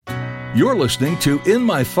You're listening to In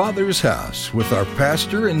My Father's House with our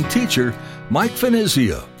pastor and teacher, Mike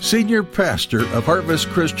Finizio, senior pastor of Harvest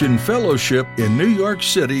Christian Fellowship in New York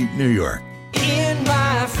City, New York. In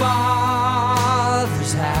my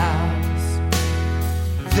Father's house,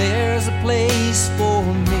 there's a place for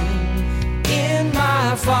me. In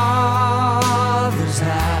my Father's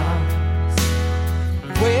house,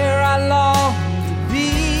 where I long to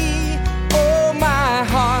be. Oh, my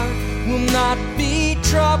heart will not be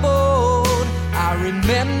troubled. I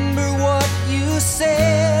remember what you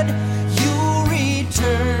said. You'll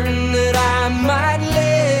return that I might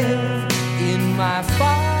live in my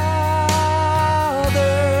Father's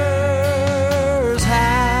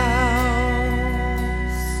house.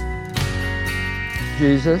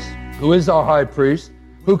 Jesus, who is our high priest,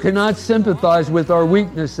 who cannot sympathize with our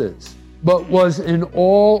weaknesses, but was in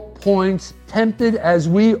all points tempted as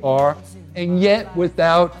we are, and yet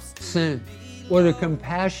without sin. What a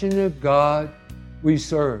compassionate God we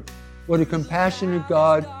serve. What a compassionate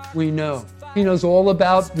God we know. He knows all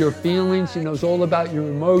about your feelings. He knows all about your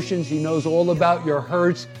emotions. He knows all about your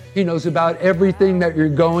hurts. He knows about everything that you're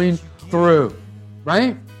going through,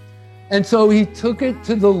 right? And so he took it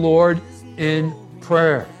to the Lord in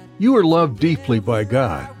prayer. You are loved deeply by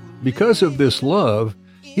God. Because of this love,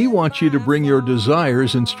 He wants you to bring your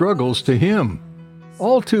desires and struggles to Him.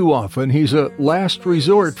 All too often, He's a last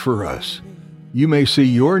resort for us. You may see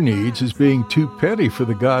your needs as being too petty for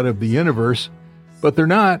the God of the universe, but they're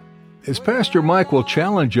not. As Pastor Mike will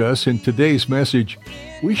challenge us in today's message,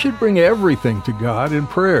 we should bring everything to God in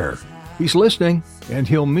prayer. He's listening, and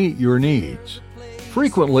He'll meet your needs.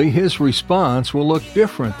 Frequently, His response will look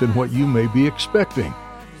different than what you may be expecting,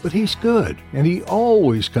 but He's good, and He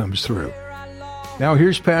always comes through. Now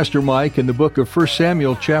here's Pastor Mike in the book of 1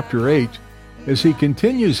 Samuel chapter 8, as he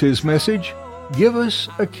continues his message, Give Us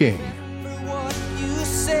a King.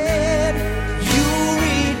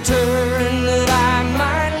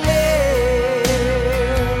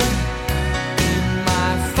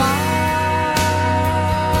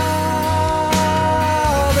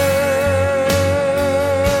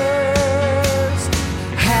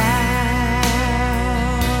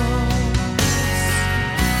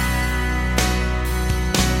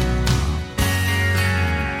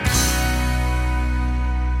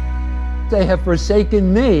 They have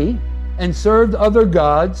forsaken me and served other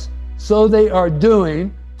gods, so they are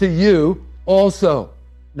doing to you also.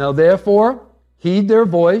 Now therefore, heed their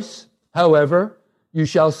voice. However, you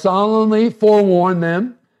shall solemnly forewarn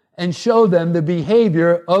them and show them the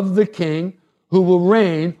behavior of the king who will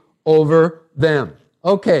reign over them.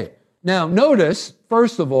 Okay, now notice,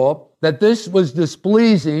 first of all, that this was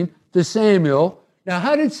displeasing to Samuel. Now,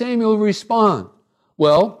 how did Samuel respond?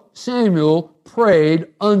 Well, Samuel prayed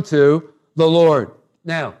unto the Lord.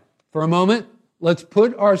 Now, for a moment, let's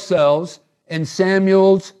put ourselves in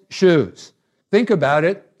Samuel's shoes. Think about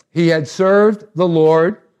it. He had served the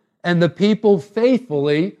Lord and the people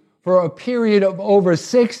faithfully for a period of over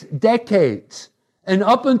 6 decades. And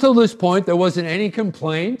up until this point, there wasn't any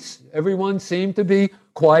complaints. Everyone seemed to be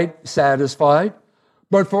quite satisfied.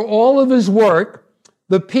 But for all of his work,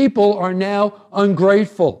 the people are now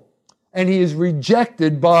ungrateful, and he is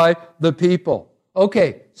rejected by the people.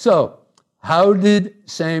 Okay, so how did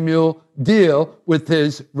Samuel deal with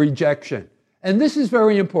his rejection? And this is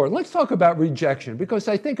very important. Let's talk about rejection, because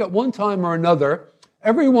I think at one time or another,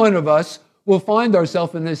 every one of us will find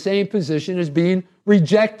ourselves in the same position as being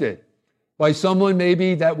rejected by someone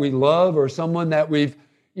maybe that we love, or someone that we've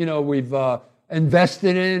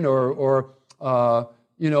invested in, or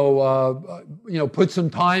put some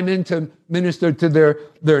time in to minister to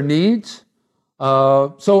their needs.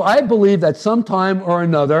 So I believe that sometime or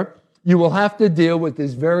another, you will have to deal with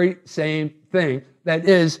this very same thing, that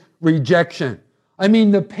is rejection. I mean,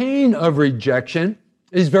 the pain of rejection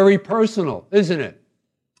is very personal, isn't it?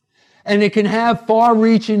 And it can have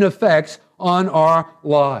far-reaching effects on our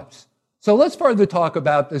lives. So let's further talk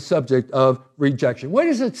about the subject of rejection. Where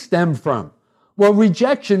does it stem from? Well,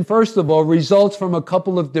 rejection, first of all, results from a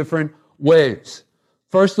couple of different ways.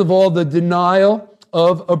 First of all, the denial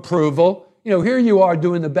of approval. Here you are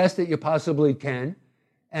doing the best that you possibly can,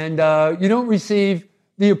 and you don't receive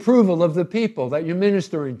the approval of the people that you're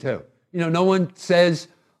ministering to. No one says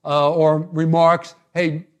or remarks,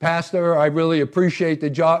 hey, Pastor, I really appreciate the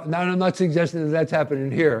job. Now, I'm not suggesting that that's happening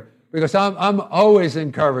here, because I'm always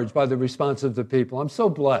encouraged by the response of the people. I'm so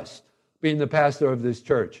blessed being the pastor of this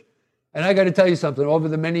church. And I got to tell you something, over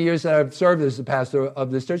the many years that I've served as the pastor of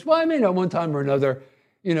this church, at one time or another,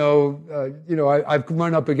 I've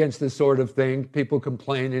run up against this sort of thing, people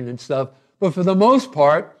complaining and stuff. But for the most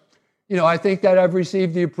part, I think that I've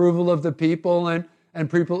received the approval of the people, and and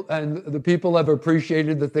the people have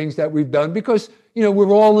appreciated the things that we've done because,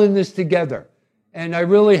 we're all in this together. And I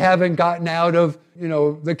really haven't gotten out of,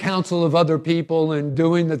 the counsel of other people and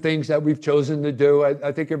doing the things that we've chosen to do.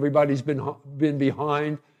 I think everybody's been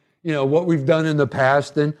behind, what we've done in the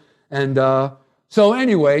past. And so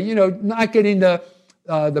anyway, not getting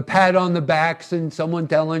the pat on the backs and someone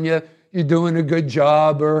telling you you're doing a good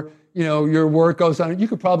job or, your work goes on. You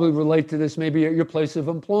could probably relate to this maybe at your place of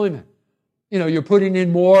employment. You're putting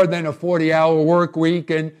in more than a 40-hour work week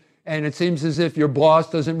and it seems as if your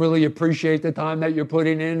boss doesn't really appreciate the time that you're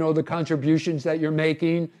putting in or the contributions that you're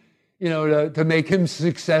making, to make him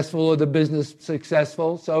successful or the business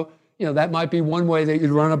successful. So, that might be one way that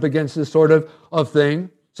you'd run up against this sort of thing.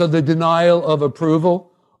 So the denial of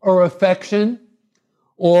approval or affection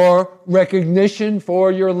or recognition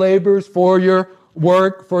for your labors, for your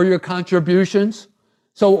work, for your contributions.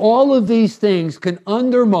 So all of these things can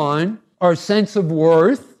undermine our sense of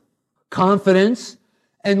worth, confidence,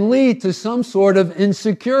 and lead to some sort of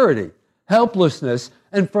insecurity, helplessness,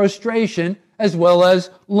 and frustration, as well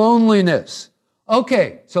as loneliness.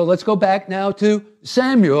 Okay, so let's go back now to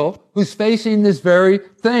Samuel, who's facing this very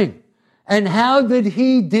thing. And how did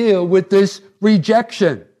he deal with this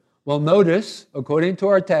rejection? Well, notice, according to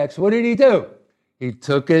our text, what did he do? He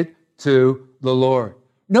took it to the Lord.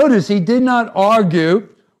 Notice he did not argue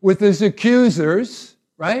with his accusers,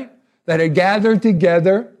 right, that had gathered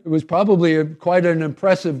together. It was probably quite an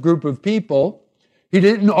impressive group of people. He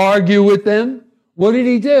didn't argue with them. What did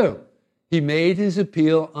he do? He made his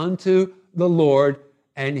appeal unto the Lord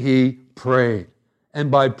and he prayed. And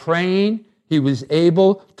by praying, he was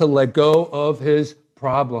able to let go of his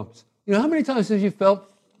problems. How many times have you felt,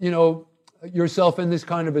 yourself in this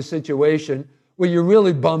kind of a situation where you're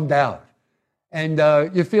really bummed out and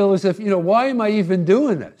you feel as if, why am I even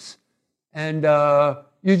doing this? And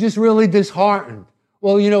you're just really disheartened.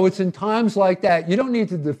 Well, it's in times like that, you don't need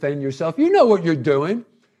to defend yourself. You know what you're doing.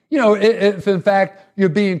 If in fact you're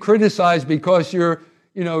being criticized because you've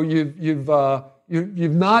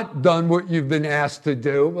not done what you've been asked to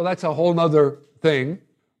do, well, that's a whole other thing.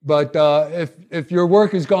 But if your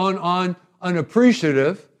work has gone on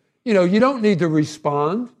unappreciative, you don't need to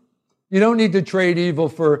respond. You don't need to trade evil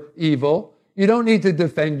for evil. You don't need to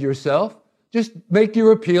defend yourself. Just make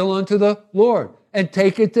your appeal unto the Lord and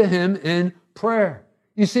take it to him in prayer.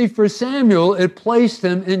 You see, for Samuel, it placed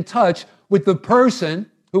him in touch with the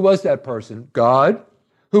person. Who was that person? God,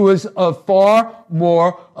 who was far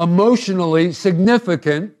more emotionally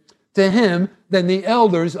significant to him than the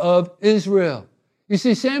elders of Israel. You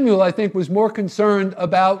see, Samuel, I think, was more concerned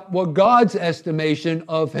about what God's estimation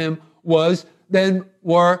of him was than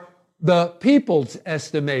were the people's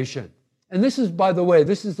estimation. And this is, by the way,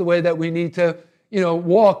 the way that we need to,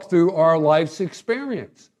 walk through our life's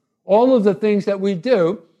experience. All of the things that we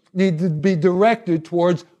do need to be directed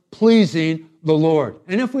towards pleasing the Lord.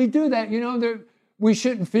 And if we do that, we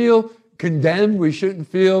shouldn't feel condemned. We shouldn't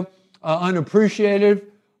feel unappreciated.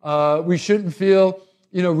 We shouldn't feel,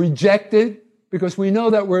 rejected, because we know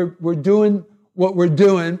that we're doing what we're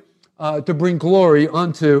doing to bring glory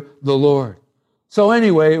unto the Lord. So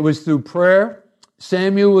anyway, it was through prayer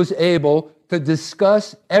Samuel was able to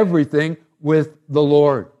discuss everything with the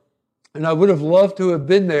Lord. And I would have loved to have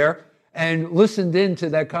been there and listened into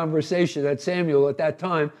that conversation that Samuel at that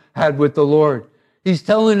time had with the Lord. He's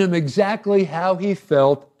telling him exactly how he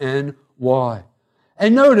felt and why.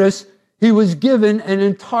 And notice, he was given an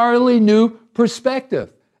entirely new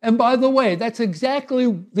perspective. And by the way, that's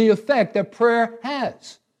exactly the effect that prayer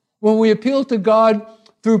has. When we appeal to God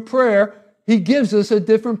through prayer, he gives us a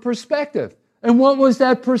different perspective. And what was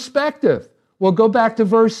that perspective? Well, go back to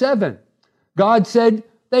verse 7. God said,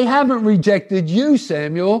 they haven't rejected you,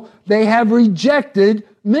 Samuel. They have rejected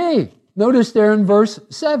me. Notice there in verse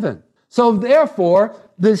 7. So therefore,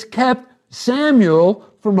 this kept Samuel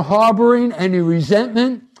from harboring any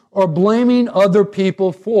resentment or blaming other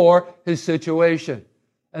people for his situation.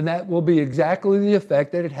 And that will be exactly the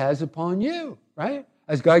effect that it has upon you, right?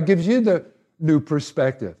 As God gives you the new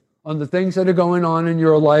perspective on the things that are going on in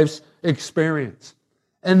your life's experience.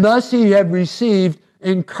 And thus he had received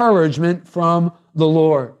encouragement from the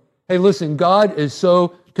Lord. Hey, listen, God is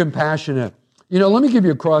so compassionate. Let me give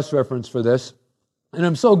you a cross-reference for this. And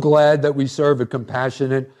I'm so glad that we serve a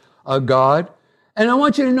compassionate God. And I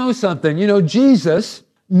want you to know something. Jesus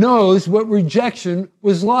knows what rejection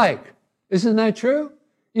was like. Isn't that true?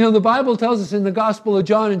 The Bible tells us in the Gospel of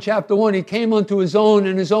John in chapter 1, he came unto his own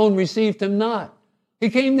and his own received him not. He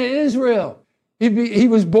came to Israel. He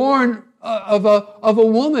was born of a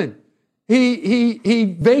woman.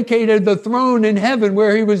 He vacated the throne in heaven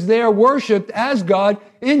where he was there worshiped as God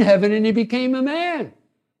in heaven, and he became a man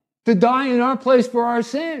to die in our place for our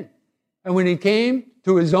sin. And when he came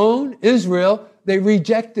to his own, Israel, they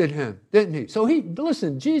rejected him, didn't he? So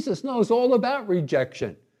listen, Jesus knows all about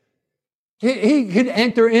rejection. He could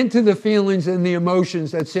enter into the feelings and the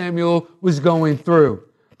emotions that Samuel was going through.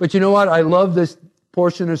 But you know what? I love this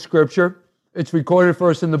portion of Scripture. It's recorded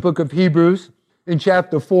for us in the book of Hebrews in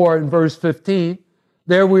chapter 4 and verse 15.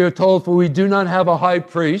 There we are told, for we do not have a high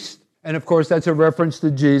priest, and of course that's a reference to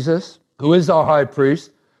Jesus, who is our high priest,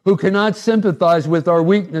 who cannot sympathize with our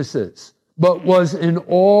weaknesses, but was in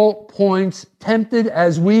all points tempted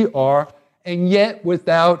as we are, and yet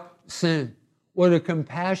without sin. What a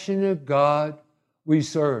compassionate God we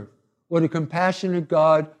serve. What a compassionate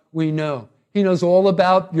God we know. He knows all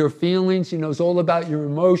about your feelings. He knows all about your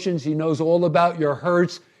emotions. He knows all about your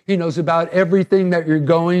hurts. He knows about everything that you're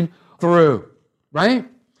going through, right?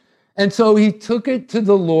 And so he took it to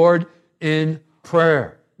the Lord in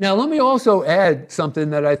prayer. Now, let me also add something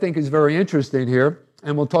that I think is very interesting here,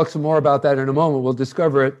 and we'll talk some more about that in a moment. We'll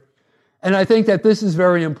discover it. And I think that this is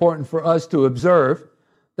very important for us to observe,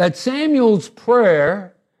 that Samuel's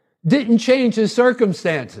prayer didn't change his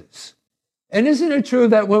circumstances. And isn't it true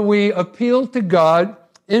that when we appeal to God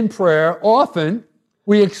in prayer, often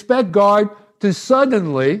we expect God to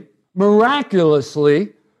suddenly,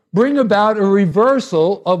 miraculously, bring about a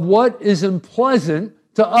reversal of what is unpleasant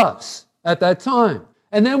to us at that time.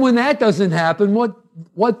 And then when that doesn't happen,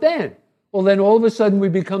 what then? Well, then all of a sudden we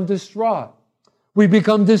become distraught. We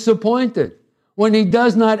become disappointed when he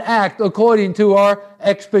does not act according to our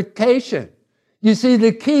expectation. You see,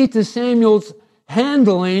 the key to Samuel's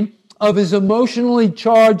handling of his emotionally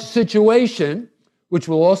charged situation, which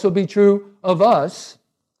will also be true of us,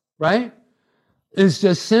 right, is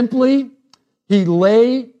just simply he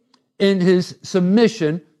lay in his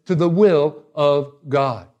submission to the will of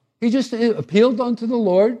God. He just appealed unto the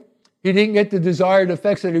Lord. He didn't get the desired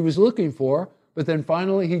effects that he was looking for, but then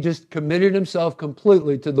finally he just committed himself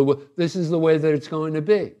completely to the will. This is the way that it's going to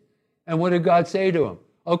be. And what did God say to him?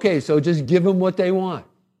 Okay, so just give them what they want.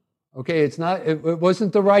 Okay, it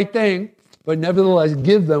wasn't the right thing, but nevertheless,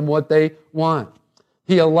 give them what they want.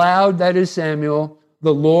 He allowed, that is Samuel,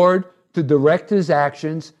 the Lord to direct his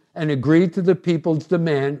actions and agreed to the people's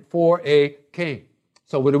demand for a king.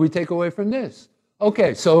 So what do we take away from this?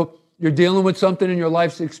 Okay, so you're dealing with something in your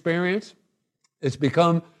life's experience. It's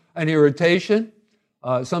become an irritation,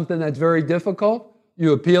 something that's very difficult.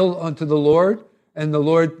 You appeal unto the Lord, and the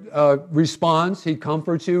Lord responds. He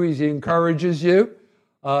comforts you. He encourages you.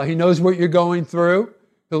 He knows what you're going through.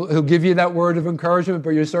 He'll give you that word of encouragement, but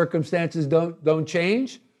your circumstances don't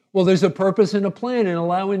change. Well, there's a purpose and a plan in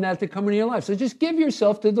allowing that to come into your life. So just give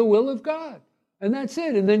yourself to the will of God, and that's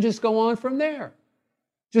it. And then just go on from there.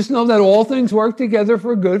 Just know that all things work together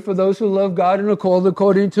for good for those who love God and are called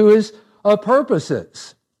according to his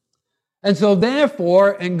purposes. And so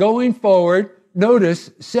therefore, and going forward,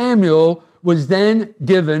 notice Samuel was then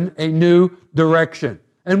given a new direction.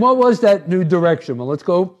 And what was that new direction? Well, let's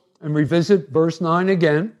go and revisit verse 9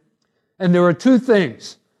 again. And there are two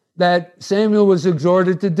things that Samuel was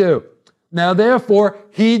exhorted to do. Now, therefore,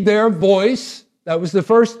 heed their voice. That was the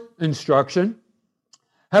first instruction.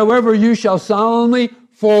 However, you shall solemnly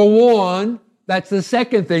forewarn, that's the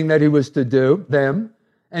second thing that he was to do, them,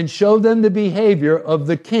 and show them the behavior of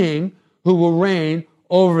the king who will reign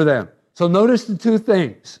over them. So notice the two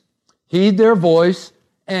things. Heed their voice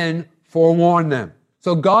and forewarn them.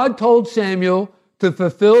 So God told Samuel to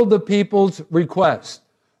fulfill the people's request.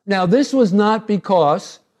 Now, this was not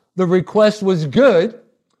because the request was good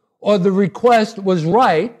or the request was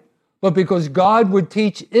right, but because God would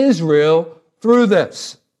teach Israel through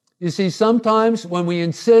this. You see, sometimes when we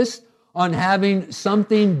insist on having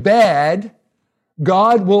something bad,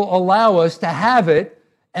 God will allow us to have it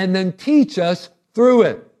and then teach us through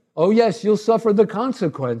it. Oh, yes, you'll suffer the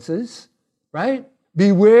consequences, right?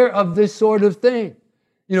 Beware of this sort of thing.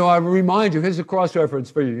 You know, I remind you, here's a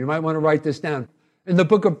cross-reference for you. You might want to write this down. In the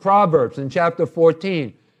book of Proverbs, in chapter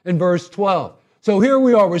 14, in verse 12. So here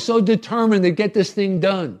we are. We're so determined to get this thing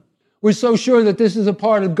done. We're so sure that this is a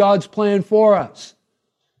part of God's plan for us.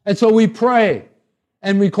 And so we pray.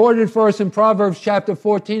 And recorded for us in Proverbs chapter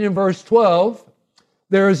 14 and verse 12,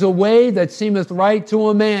 there is a way that seemeth right to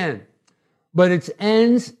a man, but its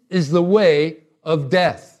ends is the way of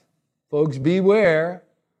death. Folks, beware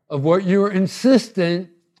of what you're insistent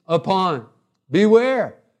upon.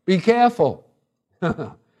 Beware. Be careful.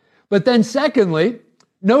 But then secondly,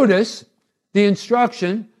 notice the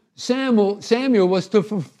instruction. Samuel was to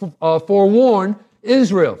forewarn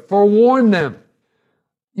Israel. Forewarn them.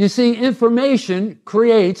 You see, information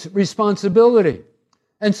creates responsibility.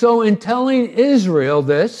 And so in telling Israel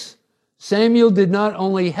this, Samuel did not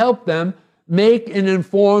only help them make an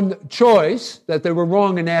informed choice that they were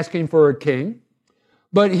wrong in asking for a king,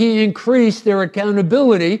 but he increased their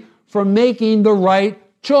accountability for making the right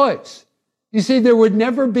choice. You see, there would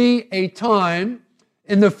never be a time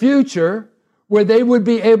in the future where they would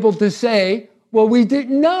be able to say, well, we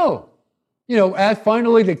didn't know. You know, as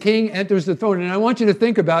finally the king enters the throne. And I want you to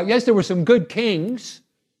think about, yes, there were some good kings,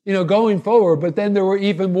 you know, going forward, but then there were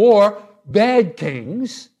even more bad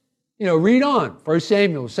kings. You know, read on. 1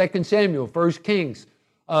 Samuel, 2 Samuel, 1 Kings,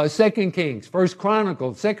 2 Kings, 1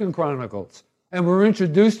 Chronicles, 2 Chronicles. And we're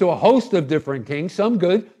introduced to a host of different kings, some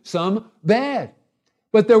good, some bad.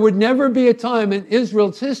 But there would never be a time in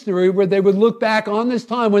Israel's history where they would look back on this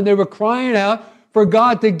time when they were crying out for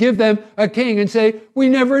God to give them a king and say, we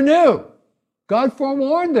never knew. God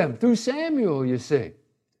forewarned them through Samuel, you see.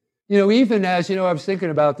 You know, even as, you know, I was thinking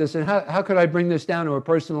about this and how could I bring this down to a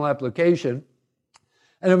personal application?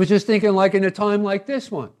 And I was just thinking like in a time like this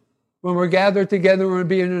one, when we're gathered together and we're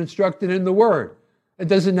being instructed in the Word. It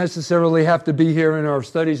doesn't necessarily have to be here in our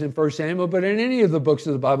studies in 1 Samuel, but in any of the books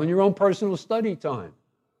of the Bible, in your own personal study time.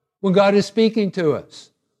 When God is speaking to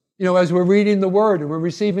us, you know, as we're reading the Word and we're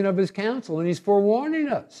receiving of His counsel, and He's forewarning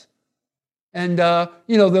us. And,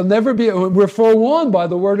 you know, we're forewarned by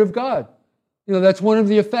the Word of God. You know, that's one of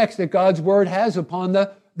the effects that God's Word has upon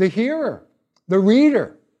the hearer, the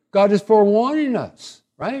reader. God is forewarning us,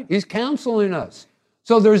 right? He's counseling us.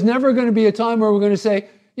 So there's never going to be a time where we're going to say,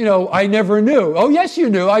 you know, I never knew. Oh, yes, you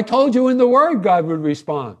knew. I told you in the Word, God would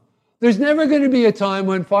respond. There's never going to be a time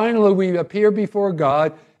when finally we appear before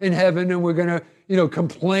God in heaven and we're going to, you know,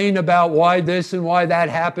 complain about why this and why that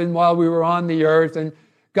happened while we were on the earth. And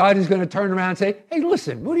God is going to turn around and say, hey,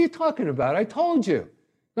 listen, what are you talking about? I told you.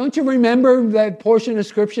 Don't you remember that portion of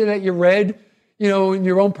Scripture that you read, you know, in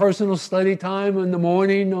your own personal study time in the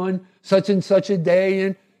morning on such and such a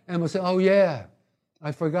day? And we'll say, oh, yeah,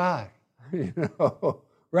 I forgot, you know,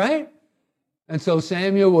 right? And so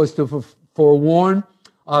Samuel was to forewarn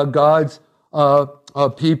God's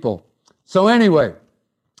people. So anyway,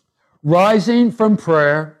 rising from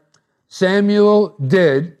prayer, Samuel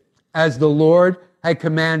did as the Lord had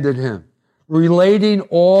commanded him, relating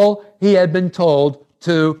all he had been told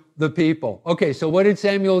to the people. Okay, so what did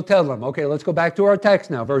Samuel tell them? Okay, let's go back to our text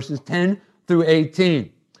now, verses 10 through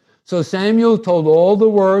 18. So Samuel told all the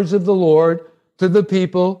words of the Lord to the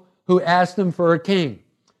people who asked him for a king.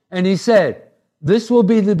 And he said, this will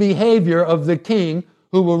be the behavior of the king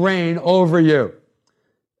who will reign over you.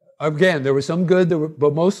 Again, there was some good,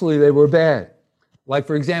 but mostly they were bad. Like,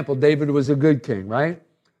 for example, David was a good king, right?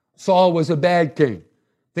 Saul was a bad king.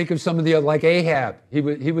 Think of some of the, like Ahab. He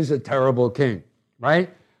was a terrible king, right?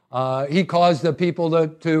 He caused the people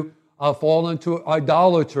to fall into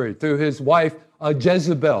idolatry through his wife,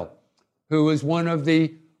 Jezebel, who was one of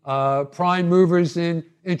the prime movers in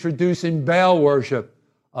introducing Baal worship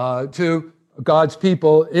to God's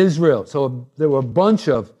people, Israel. So there were a bunch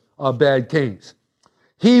of bad kings.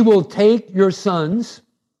 He will take your sons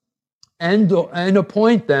and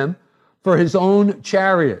appoint them for his own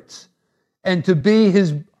chariots and to be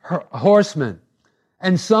his horsemen.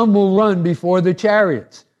 And some will run before the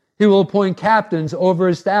chariots. He will appoint captains over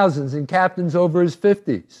his thousands and captains over his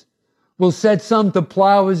 50s. Will set some to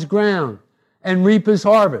plow his ground and reap his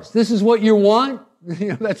harvest. This is what you want? You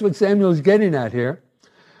know, that's what Samuel is getting at here.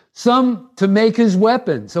 Some to make his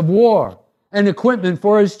weapons of war and equipment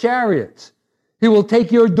for his chariots. He will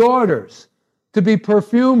take your daughters to be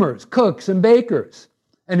perfumers, cooks, and bakers.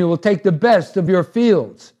 And he will take the best of your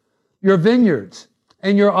fields, your vineyards,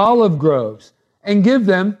 and your olive groves, and give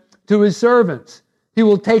them to his servants. He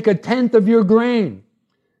will take a tenth of your grain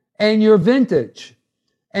and your vintage,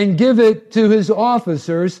 and give it to his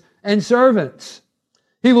officers and servants.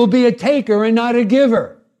 He will be a taker and not a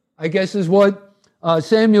giver, I guess is what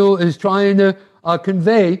Samuel is trying to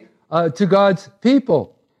convey to God's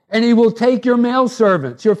people. And he will take your male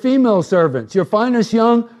servants, your female servants, your finest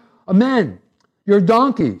young men, your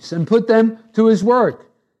donkeys, and put them to his work.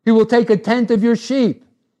 He will take a tenth of your sheep,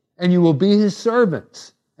 and you will be his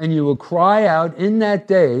servants. And you will cry out in that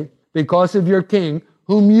day because of your king,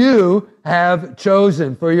 whom you have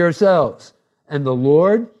chosen for yourselves. And the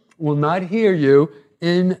Lord will not hear you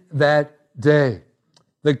in that day.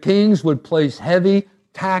 The kings would place heavy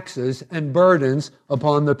taxes and burdens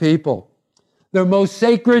upon the people. Their most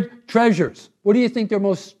sacred treasures. What do you think their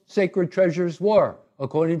most sacred treasures were,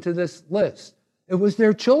 according to this list? It was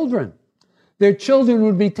their children. Their children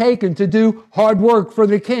would be taken to do hard work for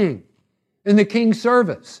the king, in the king's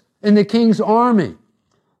service, in the king's army.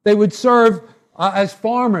 They would serve as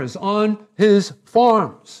farmers on his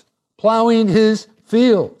farms, plowing his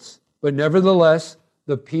fields. But nevertheless,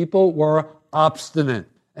 the people were obstinate.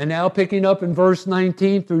 And now picking up in verse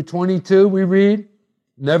 19 through 22, we read,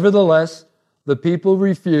 nevertheless, the people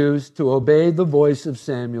refused to obey the voice of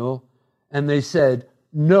Samuel, and they said,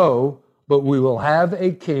 no, but we will have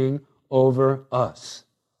a king over us,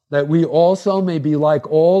 that we also may be like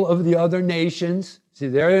all of the other nations. See,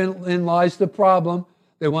 therein lies the problem.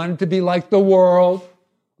 They wanted to be like the world.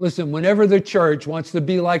 Listen, whenever the church wants to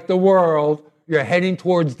be like the world, you're heading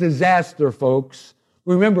towards disaster, folks.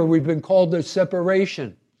 Remember, we've been called to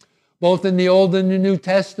separation, both in the Old and the New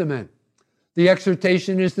Testament. The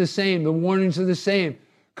exhortation is the same. The warnings are the same.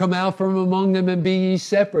 Come out from among them and be ye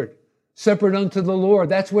separate unto the Lord.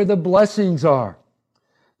 That's where the blessings are.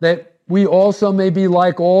 That we also may be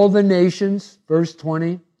like all the nations, verse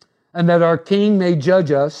 20, and that our king may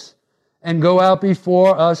judge us and go out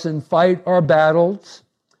before us and fight our battles.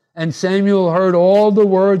 And Samuel heard all the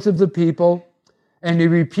words of the people, and he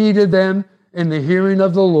repeated them in the hearing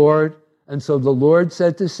of the Lord. And so the Lord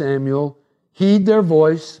said to Samuel, heed their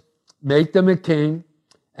voice, make them a king.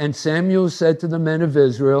 And Samuel said to the men of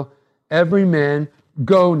Israel, every man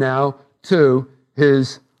go now to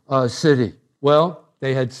his city. Well,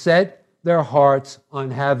 they had set their hearts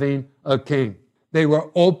on having a king. They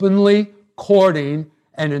were openly courting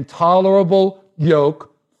an intolerable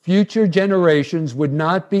yoke future generations would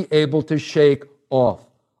not be able to shake off.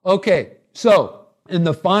 Okay, so in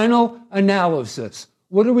the final analysis,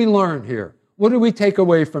 what do we learn here? What do we take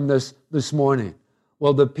away from this morning?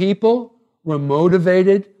 Well, the people were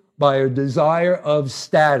motivated by a desire of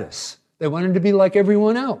status. They wanted to be like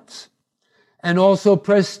everyone else. And also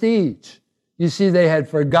prestige. You see, they had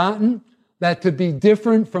forgotten that to be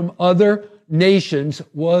different from other nations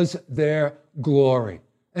was their glory.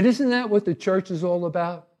 And isn't that what the church is all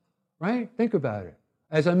about? Right? Think about it.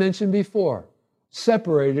 As I mentioned before,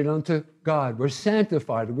 separated unto God. We're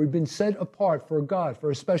sanctified. We've been set apart for God,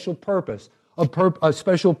 for a special purpose, a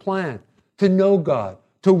special plan, to know God,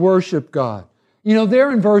 to worship God. You know,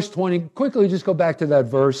 there in verse 20, quickly just go back to that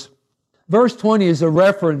verse. Verse 20 is a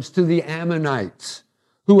reference to the Ammonites,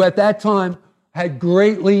 who at that time had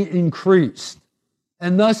greatly increased.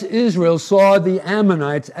 And thus Israel saw the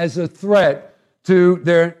Ammonites as a threat to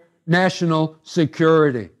their national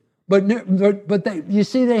security. But you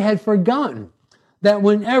see, they had forgotten that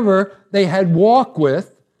whenever they had walked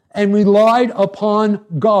with and relied upon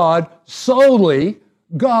God solely,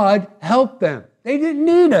 God helped them. They didn't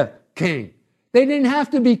need a king. They didn't have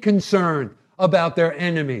to be concerned about their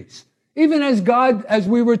enemies. Even as God, as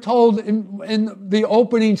we were told in the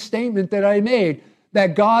opening statement that I made,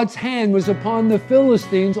 that God's hand was upon the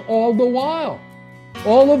Philistines all the while.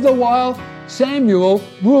 All of the while, Samuel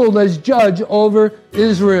ruled as judge over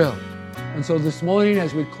Israel. And so this morning,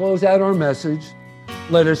 as we close out our message,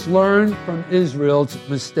 let us learn from Israel's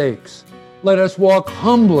mistakes. Let us walk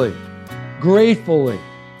humbly, gratefully,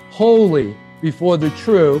 wholly before the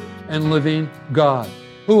true and living God,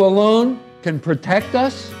 who alone can protect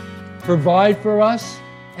us, provide for us,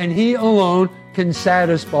 and He alone can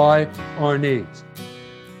satisfy our needs.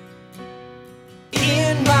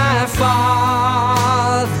 In my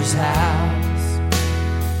Father's house,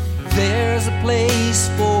 there's a place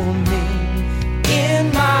for me.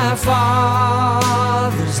 In my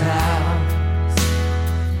Father's house,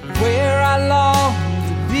 where I long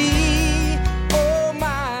to be. Oh,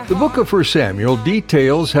 my. The book of 1 Samuel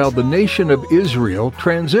details how the nation of Israel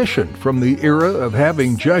transitioned from the era of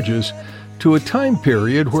having judges to a time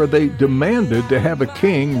period where they demanded to have a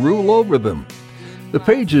king rule over them. The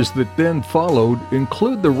pages that then followed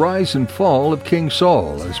include the rise and fall of King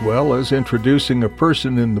Saul, as well as introducing a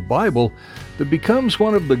person in the Bible that becomes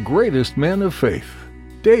one of the greatest men of faith,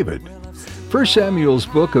 David. 1 Samuel's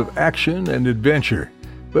book of action and adventure,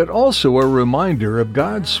 but also a reminder of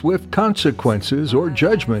God's swift consequences or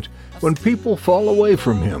judgment when people fall away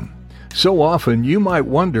from Him. So often you might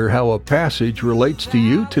wonder how a passage relates to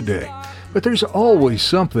you today, but there's always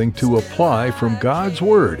something to apply from God's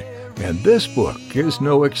Word. And this book is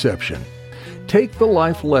no exception. Take the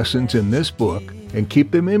life lessons in this book and keep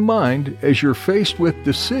them in mind as you're faced with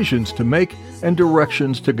decisions to make and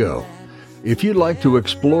directions to go. If you'd like to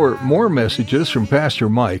explore more messages from Pastor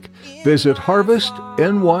Mike, visit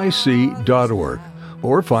harvestnyc.org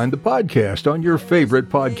or find the podcast on your favorite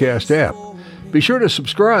podcast app. Be sure to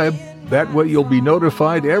subscribe. That way you'll be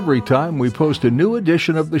notified every time we post a new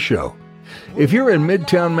edition of the show. If you're in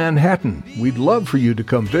Midtown Manhattan, we'd love for you to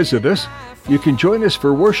come visit us. You can join us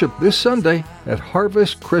for worship this Sunday at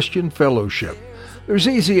Harvest Christian Fellowship. There's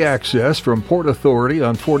easy access from Port Authority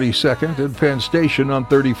on 42nd and Penn Station on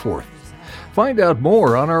 34th. Find out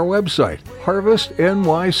more on our website,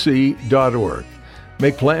 harvestnyc.org.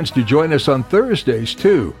 Make plans to join us on Thursdays,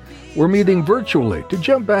 too. We're meeting virtually to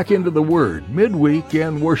jump back into the Word midweek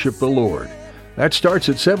and worship the Lord. That starts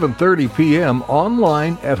at 7:30 p.m.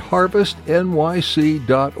 online at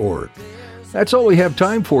harvestnyc.org. That's all we have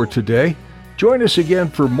time for today. Join us again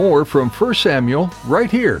for more from 1 Samuel right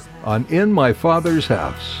here on In My Father's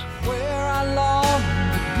House. Where I long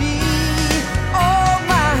to be, oh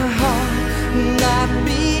my heart, not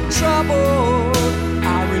be troubled.